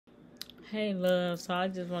Hey, love. So I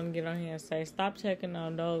just want to get on here and say, stop checking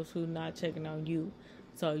on those who not checking on you.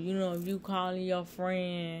 So if you calling your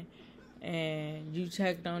friend and you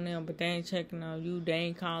checking on them, but they ain't checking on you, they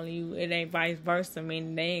ain't calling you. It ain't vice versa.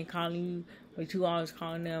 Meaning they ain't calling you, but you always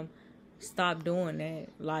calling them. Stop doing that.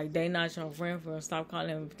 Like they not your friend for. Stop calling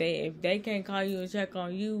them. If they can't call you and check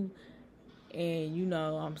on you, and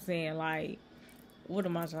I'm saying like, what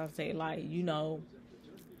am I trying to say? Like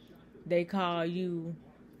they call you,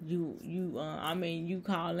 you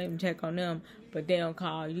call them, check on them, but they don't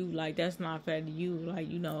call you. Like that's not fair to you. Like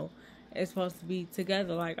it's supposed to be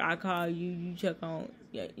together. Like I call you, you check on.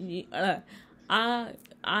 I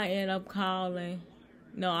end up calling.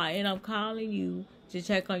 No, I end up calling you to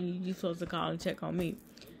check on you. You supposed to call and check on me.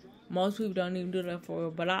 Most people don't even do that for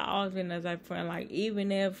real. But I always been as a friend, like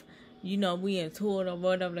even if, we into it or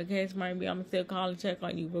whatever the case might be, I'm still calling check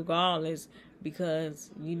on you regardless because,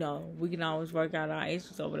 we can always work out our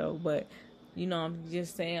issues or whatever. But, I'm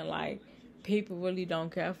just saying like people really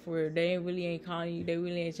don't care for it. They really ain't calling you. They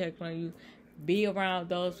really ain't checking on you. Be around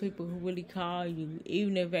those people who really call you,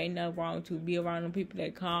 even if ain't nothing wrong to. Be around them people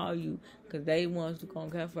that call you, cause they ones who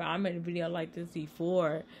gonna care for it. I made a video like this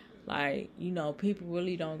before. Like, people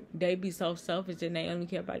really don't, they be so selfish and they only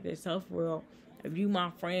care about themselves for real. If you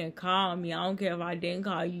my friend, call me. I don't care if I didn't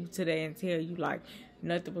call you today and tell you like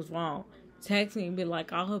nothing was wrong. Text me and be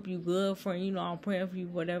like, I hope you good, friend. I'm praying for you,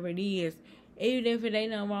 whatever it is. Even if it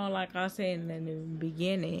ain't nothing wrong, like I said in the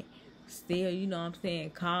beginning, still, I'm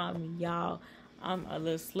saying, call me, y'all. I'm a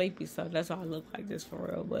little sleepy, so that's why I look like this for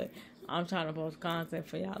real. But I'm trying to post content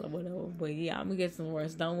for y'all or whatever. But yeah, I'm gonna get some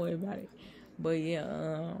worse. Don't worry about it. But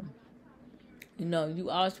yeah, you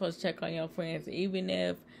always supposed to check on your friends, even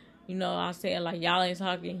if, I said like y'all ain't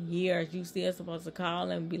talking years. You still supposed to call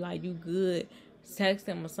them and be like, you good. Text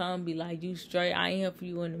them or something, be like, you straight. I ain't here for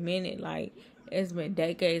you in a minute. Like it's been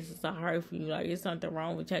decades since I heard from you. Like it's something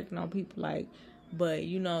wrong with checking on people. Like, but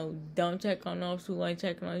don't check on those who ain't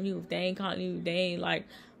checking on you. If they ain't calling you, they ain't like,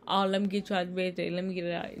 oh, let me get you out of bed today. Let me get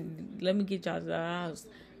it out. Let me get you out of the house.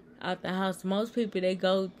 Out the house. Most people, they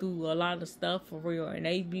go through a lot of stuff for real, and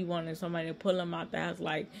they be wanting somebody to pull them out the house,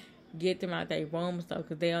 like get them out their room and stuff,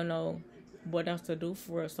 because they don't know what else to do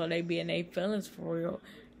for real. So they be in their feelings for real.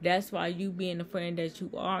 That's why you being the friend that you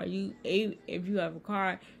are. If you have a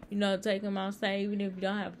car, take them outside. Even if you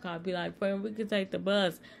don't have a car, be like, friend, we can take the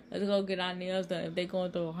bus. Let's go get our nails done. If they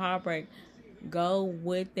going through a heartbreak, go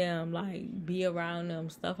with them. Like be around them,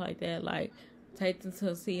 stuff like that. Like take them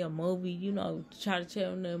to see a movie. Try to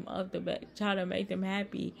cheer them up try to make them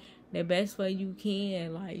happy the best way you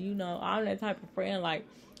can. Like I'm that type of friend. Like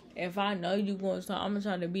if I know you going to, I'm gonna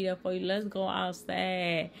try to be there for you. Let's go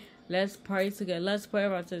outside. Let's pray together. Let's pray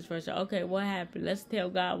about this situation. Okay, what happened? Let's tell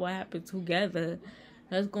God what happened together.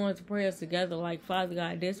 Let's go into prayers together. Like, Father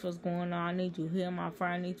God, this what's going on. I need you to heal my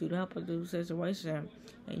friend. I need you to help us through the situation.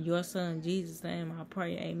 In your son, Jesus' name, I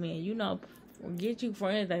pray. Amen. Get you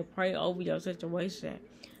friends that pray over your situation.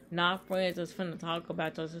 Not friends that's finna talk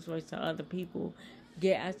about your situation to other people.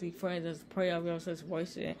 Get actually friends that's pray over your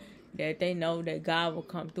situation, that they know that God will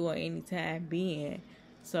come through at any time being.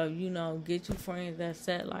 So, get you friends that's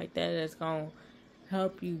set like that, that's going to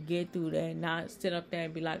help you get through that. Not sit up there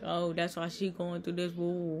and be like, oh, that's why she going through this. Woo,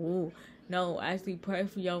 woo, woo. No, actually pray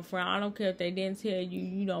for your friend. I don't care if they didn't tell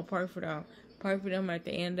you, pray for them. Pray for them at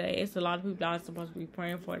the end of the day. It's a lot of people that I'm supposed to be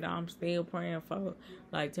praying for that I'm still praying for,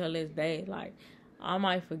 like, till this day. Like, I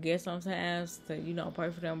might forget sometimes to,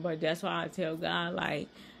 pray for them. But that's why I tell God, like,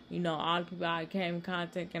 all the people I came in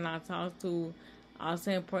contact and I talked to, I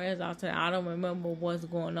send prayers out to them. I don't remember what's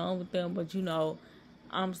going on with them, but,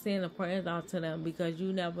 I'm sending the prayers out to them because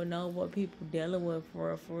you never know what people dealing with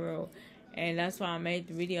for real. And that's why I made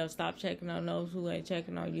the video. Stop checking on those who ain't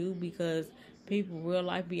checking on you, because people real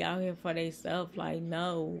life be out here for themselves. Like,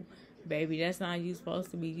 no, baby, that's not how you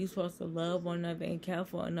supposed to be. You supposed to love one another and care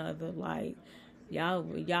for another. Like,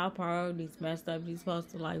 y'all priorities messed up. You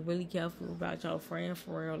supposed to like really careful about your friend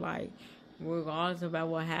for real. Like, regardless about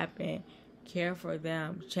what happened, care for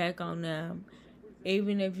them, check on them.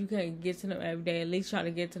 Even if you can't get to them every day, at least try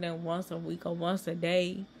to get to them once a week or once a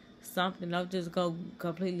day. Something. Don't just go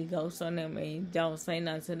completely ghost on them and don't say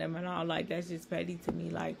nothing to them at all. Like, that's just petty to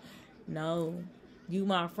me. Like, no. You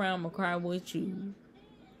my friend, I'm going to cry with you.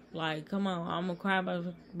 Like, come on. I'm going to cry about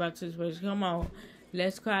this situation. Come on.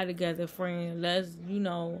 Let's cry together, friend. Let's,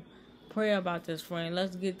 pray about this, friend.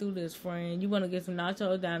 Let's get through this, friend. You want to get some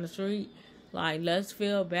nachos down the street? Like, let's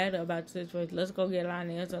feel better about the situation. Let's go get our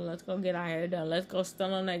nails done. Let's go get our hair done. Let's go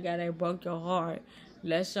stun on that guy that broke your heart.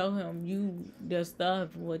 Let's show him you the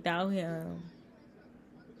stuff without him.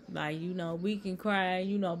 Like, we can cry,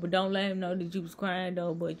 but don't let him know that you was crying,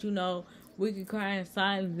 though. But, we can cry in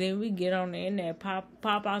silence. Then we get on the internet,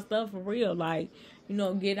 pop our stuff for real. Like,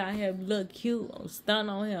 get out here, look cute, stun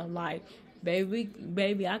on him. Like,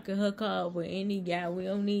 baby, I can hook her up with any guy. We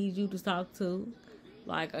don't need you to talk to.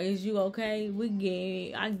 Like, is you okay?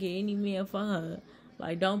 I get any man for her.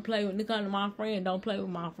 Like, don't play with, come to my friend, don't play with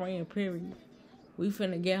my friend, period. We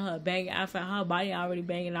finna get her banging. I found her body already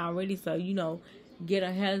banging already, so, get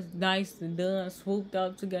her hair nice and done, swooped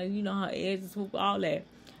up together, her edges swooped, all that.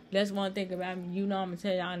 That's one thing about me, I'm gonna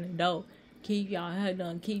tell y'all in the dope. Keep y'all hair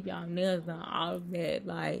done, keep y'all nails done, all of that.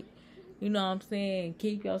 Like, what I'm saying?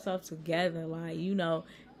 Keep yourself together. Like,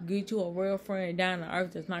 get you a real friend down to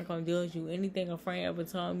earth that's not gonna judge you. Anything a friend ever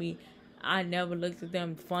told me, I never looked at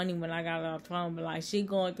them funny when I got off the phone. But, like, she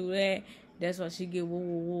going through that, that's why she get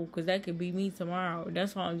woo. Because that could be me tomorrow.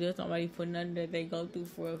 That's why I'm just somebody for nothing that they go through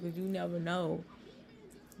for real. Because you never know.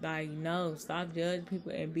 Like, no, stop judging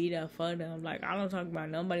people and be there for them. Like, I don't talk about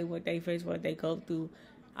nobody, what they face, what they go through.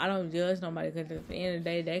 I don't judge nobody because at the end of the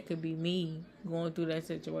day, that could be me going through that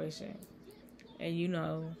situation.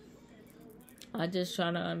 And, I just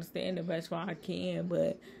try to understand the best way I can.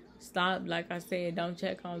 But stop, like I said, don't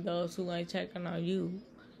check on those who ain't checking on you.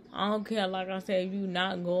 I don't care, like I said, if you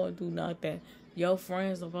not going through nothing. Your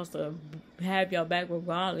friends are supposed to have your back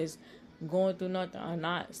regardless. Going through nothing or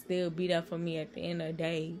not, still be there for me at the end of the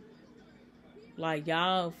day. Like,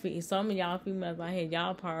 some of y'all females out here,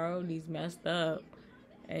 y'all priorities messed up.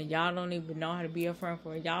 And y'all don't even know how to be a friend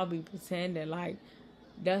for it. Y'all be pretending. Like,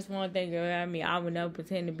 that's one thing about me. I would never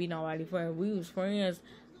pretend to be nobody's friend. We was friends.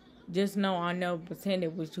 Just know I never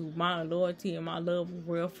pretended with you. My loyalty and my love was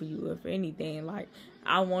real for you, if anything. Like,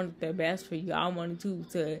 I wanted the best for you. I wanted you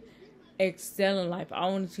to excel in life. I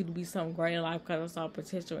wanted you to be something great in life because I saw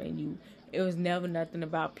potential in you. It was never nothing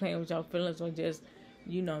about playing with your feelings or just,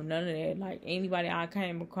 none of that. Like, anybody I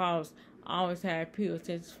came across, I always had pure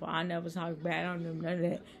attention for. I never talked bad on them, none of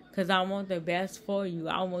that. Because I want the best for you.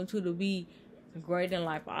 I want you to be great in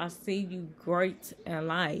life. I see you great in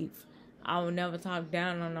life. I will never talk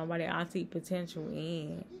down on nobody I see potential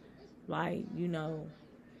in. Like,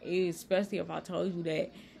 especially if I told you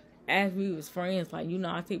that as we was friends, like,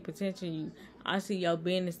 I see potential in you. I see your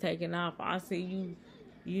business taking off. I see you,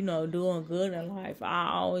 doing good in life.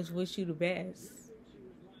 I always wish you the best.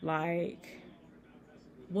 Like,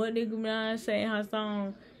 what Nicki Minaj say in her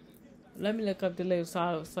song? Let me look up the lyrics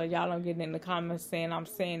so y'all don't get in the comments saying I'm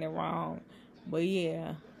saying it wrong. But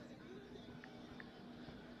yeah.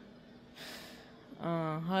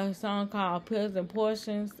 Her song called Pills and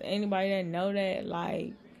Portions. Anybody that know that,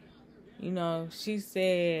 like, she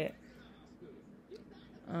said,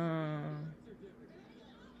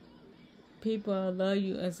 people love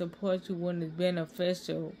you and support you when it's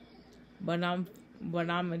beneficial, but I'm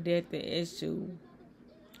a dead to issue.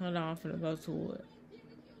 Hold on, I'm finna go to it.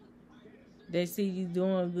 They see you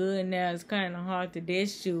doing good now, it's kind of hard to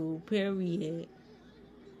diss you, period.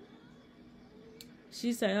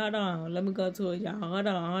 She said, hold on, let me go to it, y'all. Hold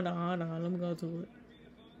on, let me go to it.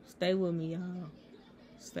 Stay with me, y'all.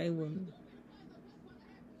 Stay with me.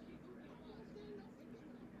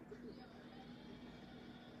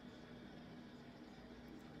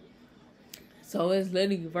 So it's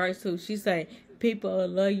literally verse 2. She say, people will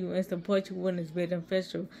love you and support you when it's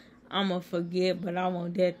beneficial. I'ma forget, but I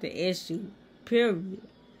won't dare the issue. Period.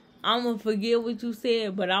 I'm going to forget what you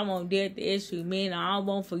said, but I won't dare the issue. Man, I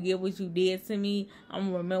won't forget what you did to me. I'm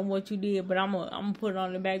going to remember what you did, but I'm gonna put it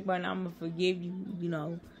on the back burner. I'm going to forgive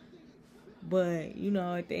you, But,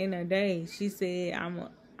 at the end of the day, she said, I'm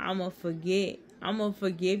going to forget. I'm going to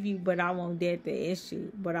forgive you, but I won't dare the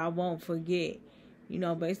issue. But I won't forget.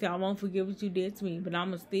 Basically, I won't forget what you did to me, but I'm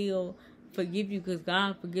going to still forgive you because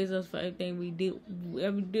God forgives us for everything we did.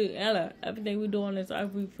 Everything we do on this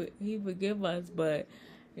earth, He forgive us, but...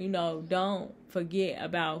 don't forget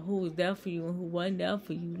about who was there for you and who wasn't there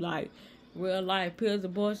for you. Like, real life, Pills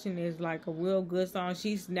Abortion is like a real good song.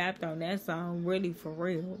 She snapped on that song, really, for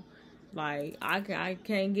real. Like, I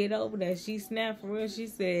can't get over that. She snapped for real. She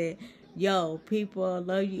said, yo, people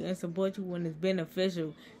love you and support you when it's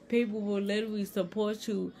beneficial. People will literally support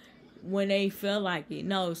you when they feel like it.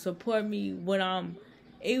 No, support me when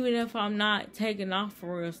even if I'm not taking off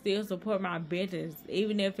for real, still support my business.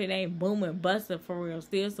 Even if it ain't booming, busting for real,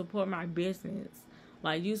 still support my business.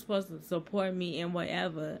 Like, you supposed to support me in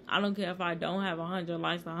whatever. I don't care if I don't have 100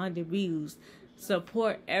 likes, 100 views.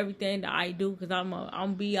 Support everything that I do because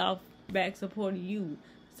I'm be off back supporting you.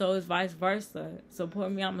 So it's vice versa.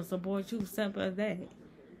 Support me, I'm going to support you. Simple as that.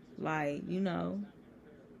 Like,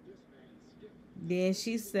 Then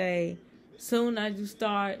she say, Soon as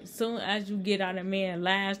you get out of man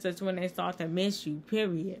last, that's when they start to miss you,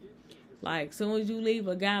 period. Like, soon as you leave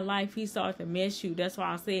a guy life, he starts to miss you. That's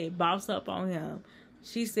why I said boss up on him.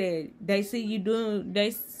 She said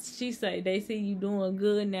she said they see you doing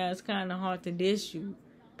good now, it's kinda hard to diss you.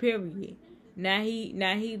 Period. Now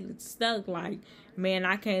he stuck like, man,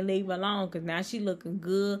 I can't leave her alone because now she looking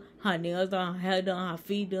good. Her nails done, her hair done, her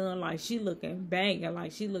feet done. Like, she looking banging.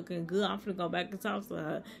 Like, she looking good. I'm finna go back and talk to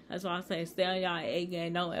her. That's why I say stay on y'all A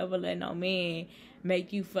game. Don't ever let no man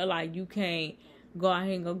make you feel like you can't go out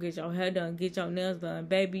here and go get your hair done, get your nails done.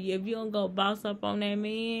 Baby, if you don't go boss up on that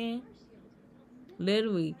man,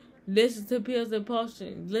 literally, listen to Pills and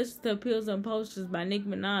Potions. Listen to Pills and Potions by Nicki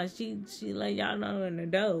Minaj. She let y'all know in the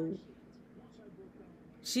dough.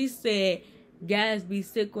 She said, guys be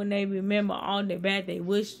sick when they remember all the bad they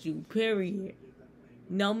wished you, period.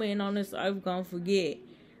 No man on this earth gonna forget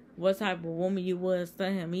what type of woman you was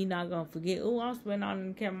to him. He not gonna forget. Oh, I'm spitting on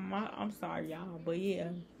the camera. I'm sorry, y'all. But yeah,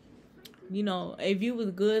 you know, if you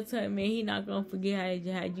was good to him, man, he not gonna forget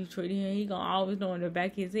how you treated him. He gonna always know in the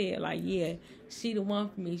back of his head, like, yeah, she the one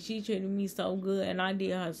for me. She treated me so good, and I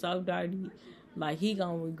did her so dirty. Like, he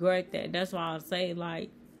gonna regret that. That's why I say,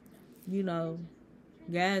 like, you know,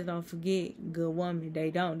 guys don't forget good women.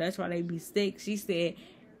 They don't. That's why they be sick. She said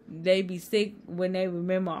they be sick when they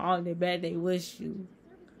remember all the bad they wish you.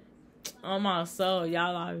 On my soul,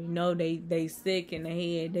 y'all already know they sick in the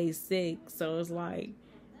head. They sick. So it's like,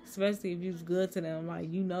 especially if you was good to them,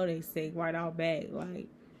 like, you know they sick right out back. Like,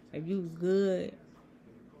 if you was good,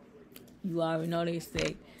 you already know they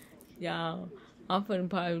sick. Y'all, I'm finna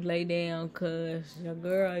probably lay down because your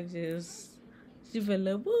girl just, she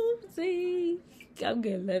finna whoopsie. I'm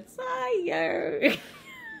getting a little tired.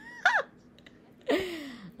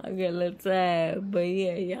 I'm getting a little tired. But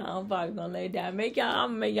yeah, y'all, I'm probably gonna lay down. I'm gonna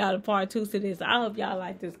make y'all the part 2 to this. I hope y'all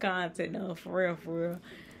like this content though, for real.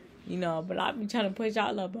 You know, but I be trying to push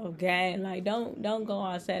y'all up on guy. Like, don't go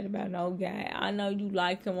outside about no guy. I know you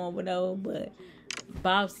like him over there, but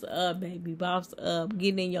boss up, baby. Boss up.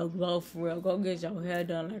 Get in your glow for real. Go get your hair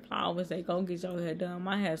done. Like I always say, go get your hair done.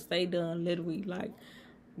 My hair stay done literally. Like,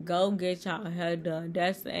 go get your hair done.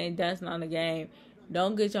 That's not a game.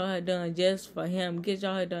 Don't get your hair done just for him. Get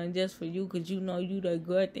your hair done just for you, because you know you the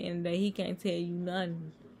girl at the end of the day. He can't tell you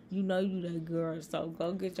nothing. You know you that girl. So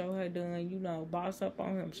go get your hair done. You know, boss up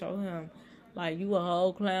on him. Show him, like, you a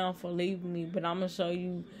whole clown for leaving me, but I'm going to show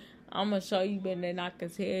you better than I can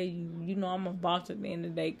tell you. You know I'm a boss at the end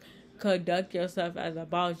of the day. Conduct yourself as a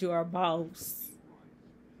boss. You're a boss.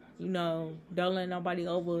 You know, don't let nobody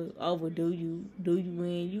overdo you. Do you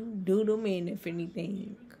in, you do them in, if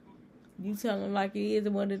anything. You tell them like it is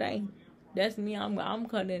and what it ain't. That's me. I'm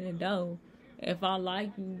cutting the dough. If I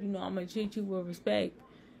like you, you know, I'm going to treat you with respect.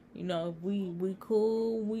 You know, if we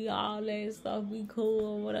cool, we all that stuff, we cool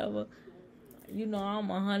or whatever. You know, I'm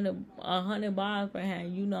 100 bars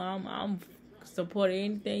behind. You know, I'm supporting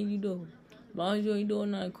anything you do. As long as you ain't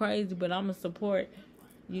doing nothing crazy, but I'm going to support,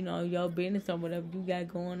 you know, your business or whatever you got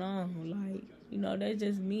going on. Like, you know, that's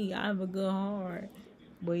just me. I have a good heart.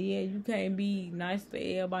 But yeah, you can't be nice to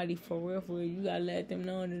everybody for real. You gotta let them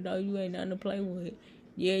know that you ain't nothing to play with.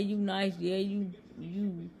 Yeah, you nice. Yeah, you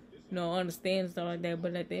know, understand stuff like that.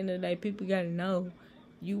 But at the end of the day, people gotta know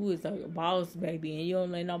you is a boss, baby, and you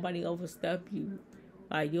don't let nobody overstep you.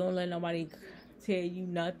 Like, you don't let nobody tell you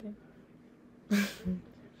nothing.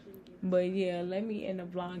 But yeah, let me end the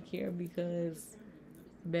vlog here because,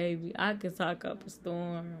 baby, I can talk up a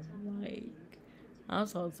storm. Like, I'm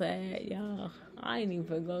so tired, y'all. I ain't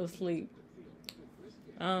even go to sleep.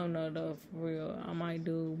 I don't know though, for real. I might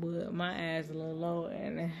do, but my ass a little low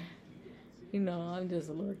and, you know, I'm just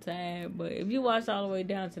a little tired. But if you watch all the way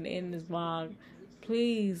down to the end of this vlog,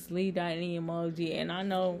 please leave that any emoji. And I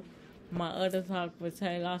know my other talk with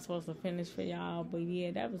Taylor, I was supposed to finish for y'all, but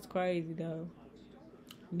yeah, that was crazy though.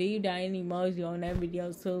 Leave that any emoji on that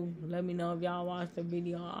video too. Let me know if y'all watched the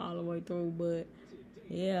video all the way through, but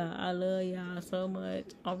yeah, I love y'all so much.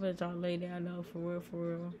 I'm gonna try to lay down though, for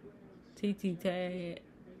real. TT Tag.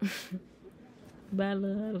 Bye,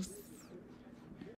 loves.